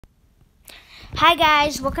Hi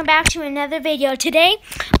guys, welcome back to another video. Today,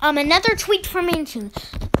 another tweet from Intu,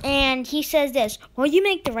 and he says this: will you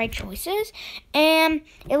make the right choices? And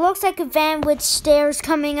it looks like a van with stairs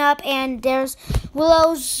coming up, and there's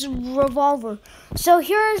Willow's revolver. So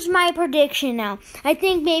here's my prediction now. I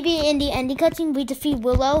think maybe in the ending cutscene we defeat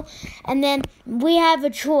Willow, and then we have a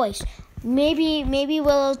choice. Maybe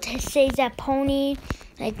Willow says that Pony,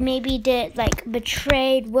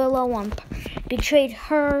 betrayed Willow betrayed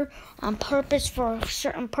her on purpose for a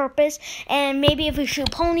certain purpose. And maybe if we shoot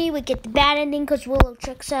Pony, we get the bad ending because Willow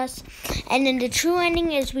tricks us. And then the true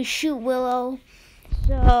ending is we shoot Willow.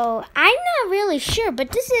 So I'm not really sure,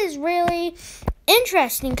 but this is really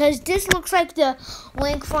interesting because this looks like the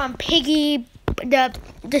link from Piggy,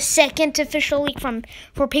 the second official leak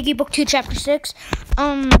for Piggy Book 2 Chapter 6.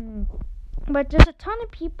 But there's a ton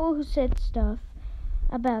of people who said stuff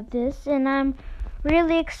about this, and I'm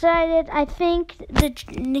really excited. I think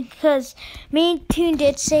because me and Toon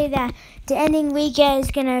did say that the ending we get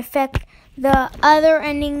is gonna affect the other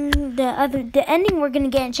ending, the ending we're gonna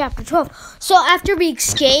get in chapter 12. So after we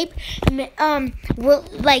escape,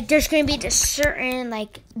 there's gonna be this certain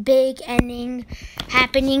big ending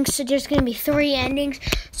happening. So there's gonna be 3 endings.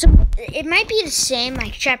 So it might be the same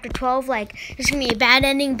like chapter 12. There's gonna be a bad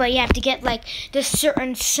ending, but you have to get this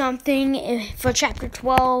certain something for chapter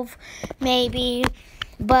 12, maybe.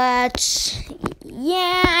 But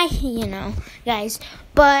yeah, guys.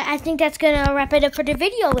 But I think that's gonna wrap it up for the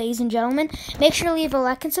video, ladies and gentlemen. Make sure to leave a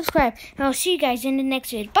like and subscribe, and I'll see you guys in the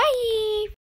next video. Bye.